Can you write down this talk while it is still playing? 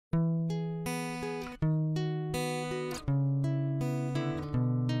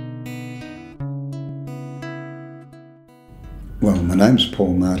Well, my name's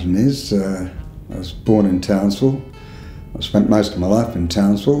Paul Martinez. I was born in Townsville. I spent most of my life in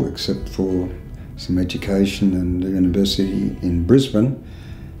Townsville, except for some education and university in Brisbane,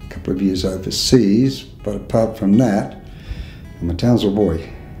 a couple of years overseas. But apart from that, I'm a Townsville boy,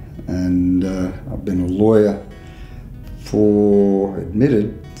 and I've been a lawyer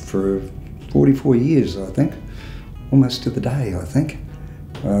admitted for 44 years, I think, almost to the day, I think,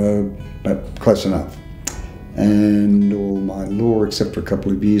 but close enough. And all my law, except for a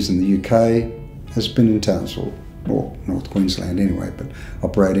couple of years in the UK, has been in Townsville, or North Queensland anyway, but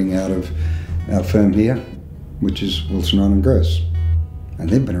operating out of our firm here, which is Wilson and Grose. And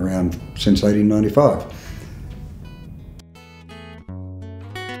they've been around since 1895.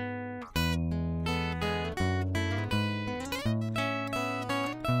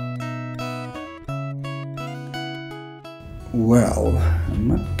 Well, I'm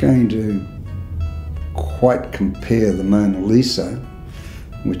not going to quite compare the Mona Lisa,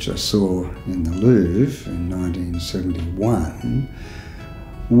 which I saw in the Louvre in 1971,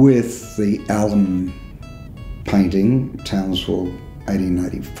 with the Allom painting, Townsville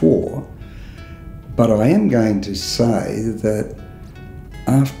 1884. But I am going to say that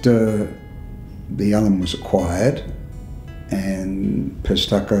after the Allom was acquired and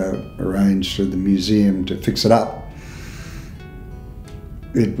Perstucker arranged for the museum to fix it up,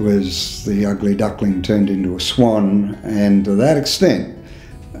 it was the ugly duckling turned into a swan, and to that extent,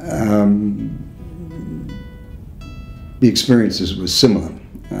 the experiences were similar.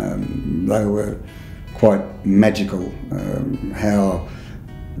 They were quite magical, how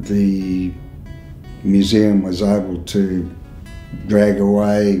the museum was able to drag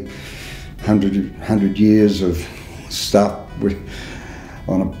away 100 years of stuff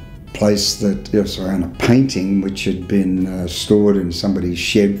on a place that, on a painting which had been stored in somebody's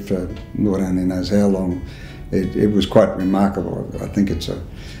shed for Lord only knows how long. It was quite remarkable. I think it's a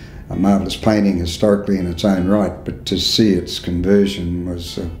marvellous painting historically in its own right, but to see its conversion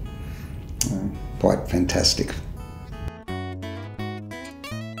was quite fantastic.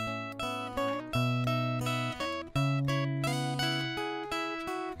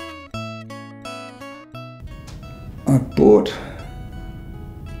 I bought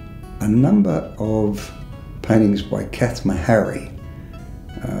a number of paintings by Kath Mahari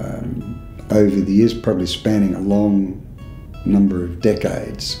over the years, probably spanning a long number of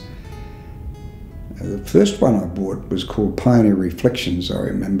decades. The first one I bought was called Pioneer Reflections, I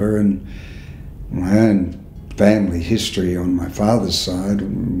remember, and my own family history on my father's side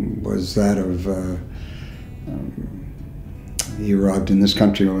was that of, he arrived in this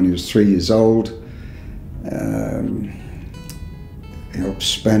country when he was 3 years old. He helped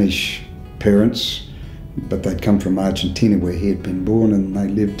Spanish parents, but they'd come from Argentina where he had been born, and they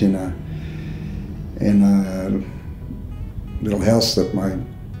lived in a little house that my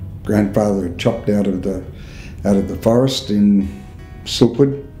grandfather had chopped out of the forest in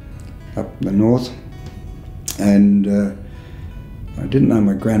Silkwood, up the north. And I didn't know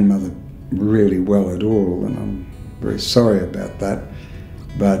my grandmother really well at all, and I'm very sorry about that.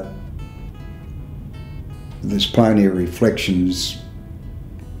 But this Pioneer Reflections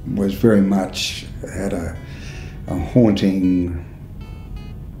was very much, had a haunting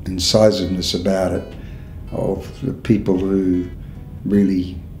incisiveness about it, of the people who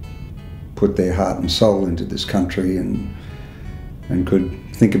really put their heart and soul into this country and could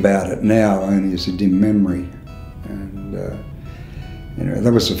think about it now only as a dim memory. And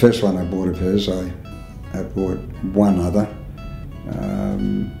that was the first one I bought of hers. I bought one other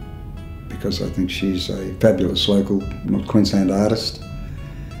because I think she's a fabulous local North Queensland artist.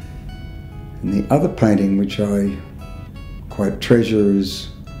 And the other painting which I quite treasure is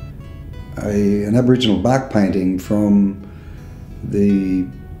an Aboriginal bark painting from the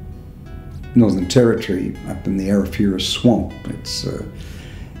Northern Territory up in the Arafura swamp. It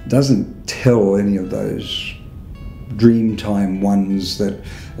doesn't tell any of those Dreamtime ones that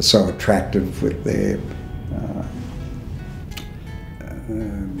are so attractive with their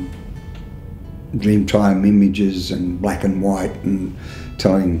Dreamtime images and black and white and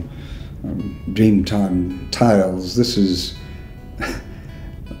telling Dreamtime tales. This is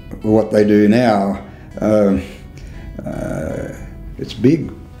what they do now. It's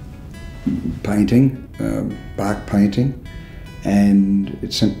big painting, bark painting, and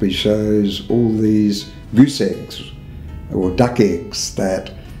it simply shows all these goose eggs or duck eggs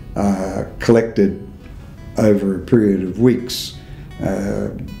that are collected over a period of weeks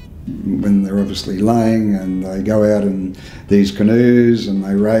when they're obviously laying, and they go out in these canoes and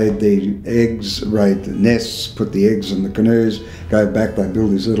they raid the eggs, raid the nests, put the eggs in the canoes, go back, they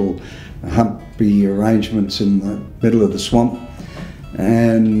build these little humpy arrangements in the middle of the swamp,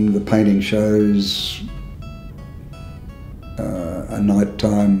 and the painting shows a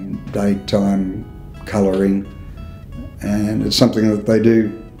nighttime, daytime colouring, and it's something that they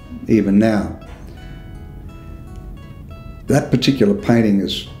do even now. That particular painting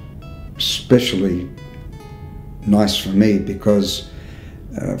is especially nice for me because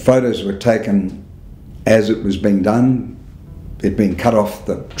photos were taken as it was being done. It'd been cut off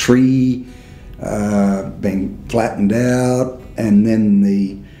the tree, being flattened out, and then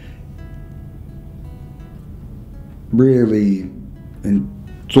the really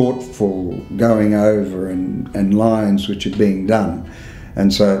thoughtful going over and lines which are being done.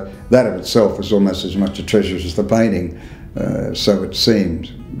 And so that of itself is almost as much a treasure as the painting, so it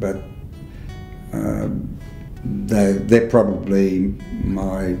seemed. But they're probably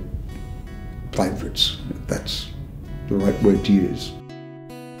my favourites, if that's the right word to use.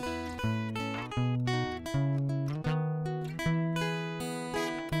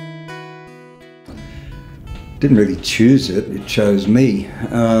 Didn't really choose it, it chose me.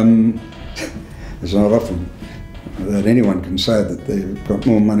 It's not often that anyone can say that they've got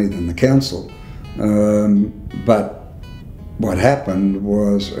more money than the council. But what happened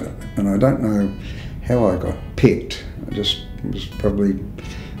was, and I don't know how I got picked, it was probably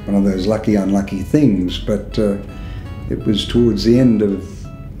one of those lucky unlucky things, but it was towards the end of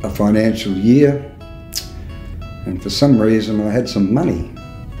a financial year, and for some reason I had some money,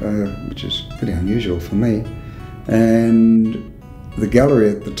 which is pretty unusual for me. And the gallery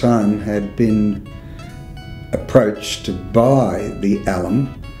at the time had been approached to buy the Allom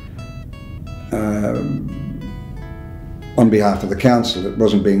on behalf of the council. It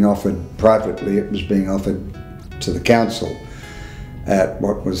wasn't being offered privately, it was being offered to the council at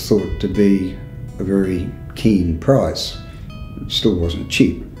what was thought to be a very keen price. It still wasn't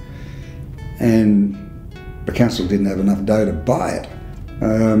cheap. And the council didn't have enough dough to buy it.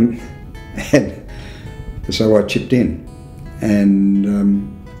 And so I chipped in, and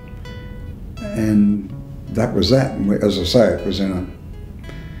that was that. And as I say, it was in a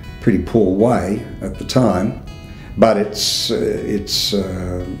pretty poor way at the time, but its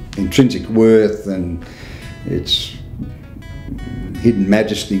intrinsic worth and its hidden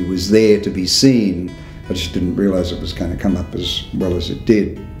majesty was there to be seen. I just didn't realise it was going to come up as well as it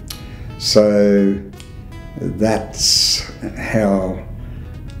did. So that's how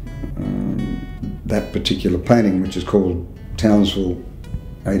that particular painting, which is called Townsville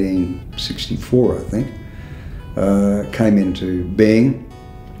 1864, I think, came into being.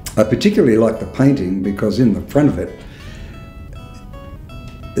 I particularly like the painting because in the front of it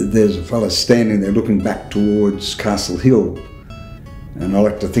there's a fellow standing there looking back towards Castle Hill, and I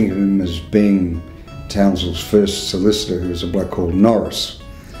like to think of him as being Townsville's first solicitor, who was a bloke called Norris,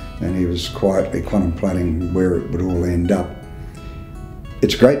 and he was quietly contemplating where it would all end up.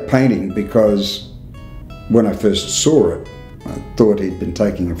 It's a great painting because when I first saw it, I thought he'd been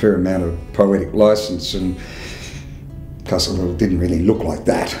taking a fair amount of poetic license, and Castle Hill didn't really look like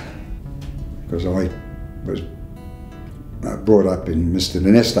that, because I was brought up in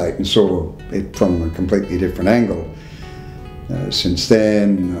Miston Estate and saw it from a completely different angle. Since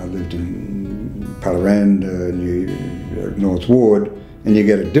then, I lived in Palaranda, North Ward, and you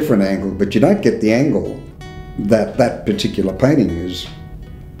get a different angle, but you don't get the angle that that particular painting is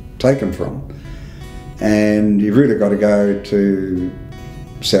taken from. And you've really got to go to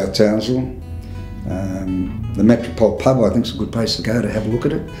South Townsville. The Metropole Pub, I think, is a good place to go to have a look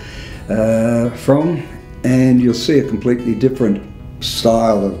at it from, and you'll see a completely different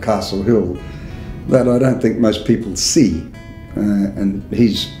style of Castle Hill that I don't think most people see. And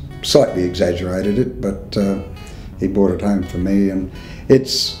he's slightly exaggerated it, but he brought it home for me, and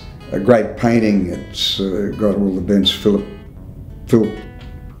it's a great painting. It's got all the Burns Phillip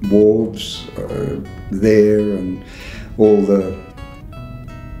wharves there, and all the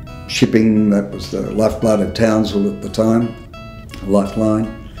shipping. That was the lifeblood of Townsville at the time,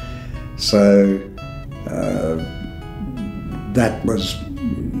 lifeline. So that was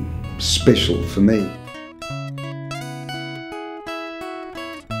special for me.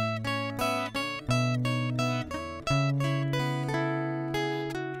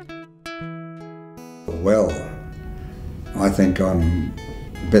 Well, I think I'm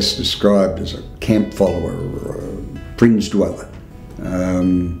best described as a camp follower or a fringe dweller,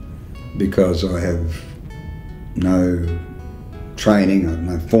 because I have no training, I have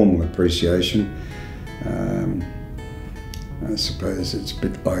no formal appreciation. I suppose it's a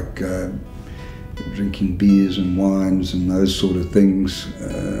bit like drinking beers and wines and those sort of things.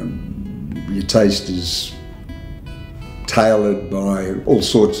 Your taste is tailored by all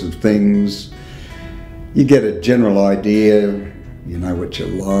sorts of things. You get a general idea You know what you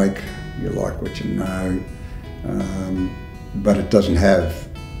like what you know, but it doesn't have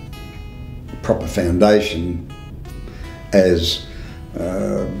a proper foundation as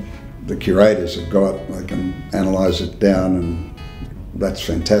the curators have got. They can analyse it down, and that's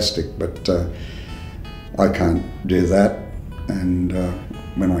fantastic, but I can't do that, and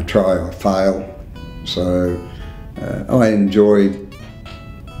when I try I fail. So I enjoy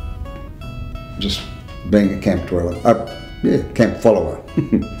just being a camp dweller, camp follower,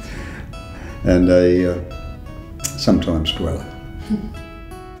 and a sometimes dweller.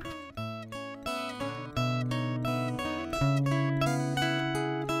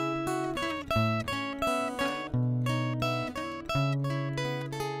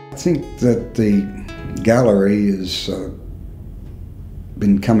 I think that the gallery has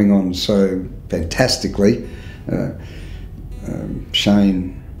been coming on so fantastically.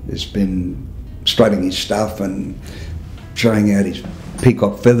 Shane has been strutting his stuff and showing out his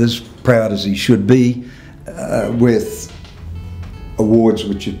peacock feathers, proud as he should be, with awards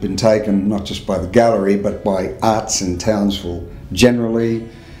which have been taken not just by the gallery but by arts in Townsville generally,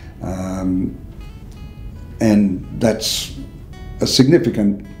 and that's a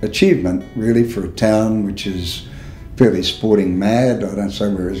significant achievement really for a town which is fairly sporting mad. I don't say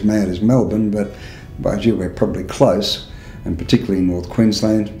we're as mad as Melbourne, but by gee, we're probably close, and particularly North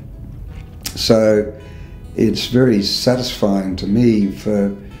Queensland. So it's very satisfying to me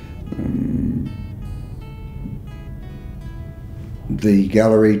for the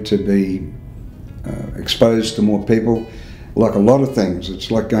gallery to be exposed to more people. Like a lot of things, it's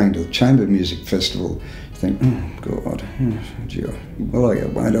like going to the Chamber Music Festival. You think, oh God, gee, will I go,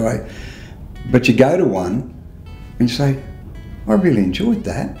 won't I? But you go to one and you say, I really enjoyed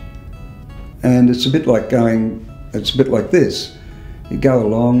that. And it's a bit like it's a bit like this. You go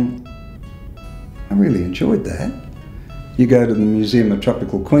along, I really enjoyed that. You go to the Museum of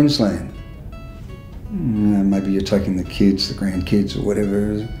Tropical Queensland, maybe you're taking the kids, the grandkids or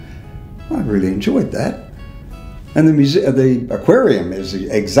whatever, I really enjoyed that. And the aquarium is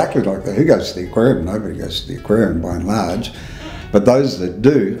exactly like that. Who goes to the aquarium? Nobody goes to the aquarium by and large, but those that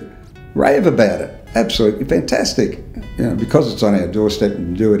do rave about it. Absolutely fantastic. You know, because it's on our doorstep, you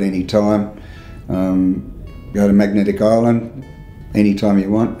can do it any time. Go to Magnetic Island anytime you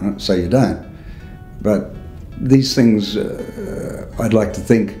want, so you don't. But these things, I'd like to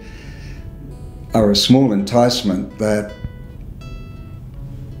think, are a small enticement that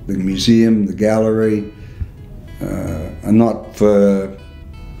the museum, the gallery, are not for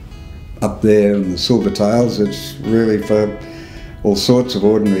up there in the silver tails. It's really for all sorts of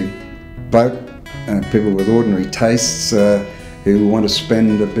ordinary folk, people with ordinary tastes who want to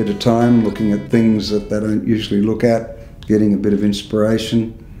spend a bit of time looking at things that they don't usually look at, getting a bit of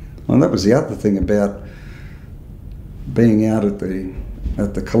inspiration. And that was the other thing about being out at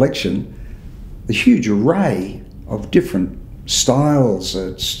the collection, the huge array of different styles.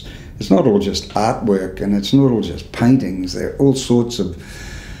 It's not all just artwork, and it's not all just paintings. There are all sorts of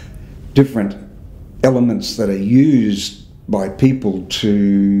different elements that are used by people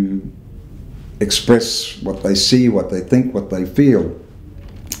to express what they see, what they think, what they feel.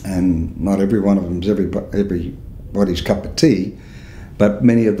 And not every one of them is everybody's cup of tea, but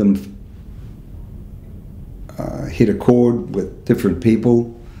many of them hit a chord with different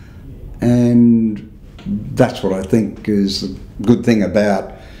people, and that's what I think is the good thing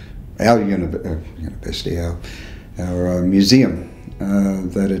about our university, our museum,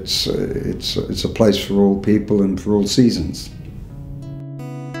 that it's a place for all people and for all seasons.